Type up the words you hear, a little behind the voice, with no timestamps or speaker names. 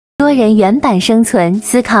多人原版生存，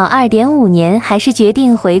思考2.5年，还是决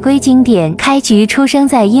定回归经典。开局出生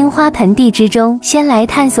在樱花盆地之中，先来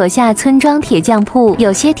探索下村庄铁匠铺，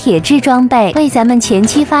有些铁质装备为咱们前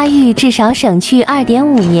期发育至少省去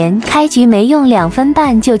2.5年。开局没用2分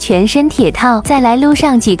半就全身铁套，再来撸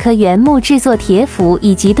上几颗原木制作铁斧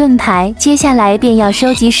以及盾牌，接下来便要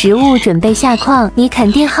收集食物，准备下矿。你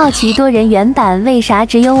肯定好奇多人原版为啥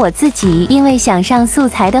只有我自己？因为想上素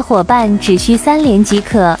材的伙伴只需3连即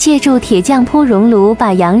可。借助铁匠铺熔炉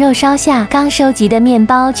把羊肉烧下，刚收集的面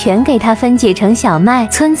包全给它分解成小麦。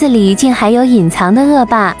村子里竟还有隐藏的恶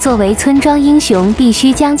霸，作为村庄英雄，必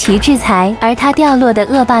须将其制裁，而它掉落的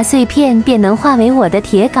恶霸碎片便能化为我的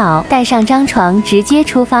铁镐，带上张床直接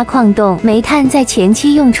出发矿洞。煤炭在前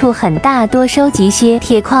期用处很大，多收集些。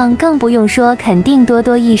铁矿更不用说，肯定多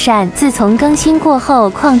多益善。自从更新过后，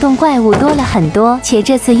矿洞怪物多了很多，且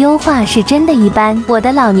这次优化是真的一般。我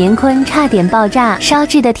的老年坤差点爆炸，烧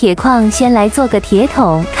制的铁矿先来做个铁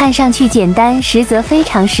桶，看上去简单，实则非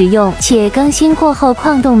常实用。且更新过后，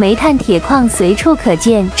矿洞煤炭铁矿随处可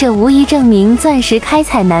见，这无疑证明钻石开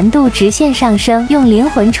采难度直线上升。用灵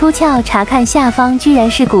魂出窍查看下方，居然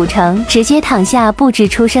是古城，直接躺下布置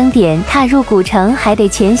出生点，踏入古城还得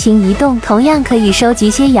前行移动。同样可以收集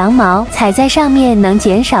些羊毛，踩在上面能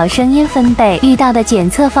减少声音分贝。遇到的检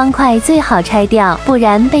测方块最好拆掉，不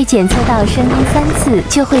然被检测到声音3次，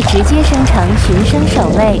就会直接生成寻声守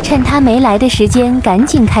卫。趁他没来的时间赶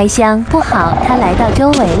紧开箱，不好，他来到周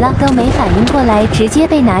围了，都没反应过来，直接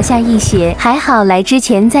被拿下一血。还好来之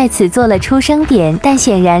前在此做了出生点，但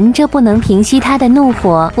显然这不能平息他的怒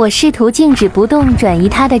火。我试图静止不动，转移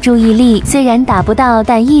他的注意力，虽然打不到，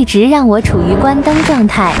但一直让我处于关灯状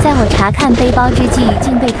态。在我查看背包之际，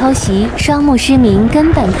竟被偷袭，双目失明，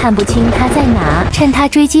根本看不清他在哪。趁他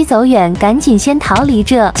追击走远，赶紧先逃离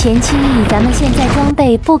这。前期以咱们现在装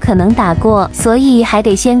备不可能打过，所以还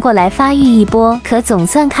得先过来发育一波。可总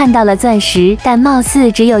算看到了钻石，但貌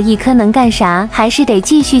似只有1颗，能干啥？还是得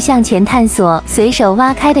继续向前探索。随手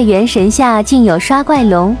挖开的元神下竟有刷怪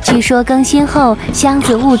龙，据说更新后箱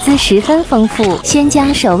子物资十分丰富，先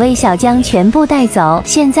将守卫小将全部带走，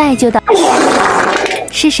现在就到。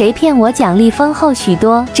是谁骗我奖励丰厚许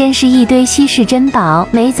多？真是一堆稀世珍宝！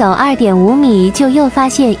每走2.5米就又发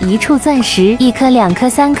现一处钻石，1颗、2颗、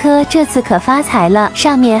3颗，这次可发财了！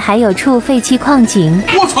上面还有处废弃矿井。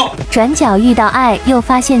我操！转角遇到爱，又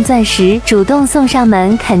发现钻石，主动送上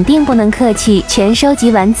门，肯定不能客气。全收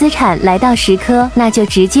集完资产，来到10颗，那就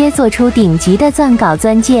直接做出顶级的钻镐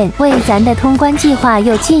钻剑，为咱的通关计划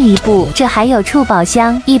又进一步。这还有处宝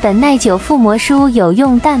箱，1本耐久附魔书有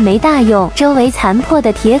用，但没大用。周围残破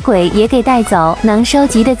的铁轨也给带走，能收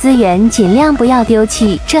集的资源尽量不要丢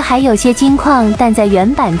弃。这还有些金矿，但在原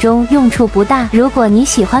版中用处不大。如果你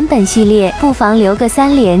喜欢本系列，不妨留个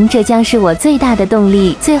3连，这将是我最大的动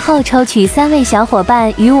力。最后抽取3位小伙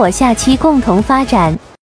伴与我下期共同发展。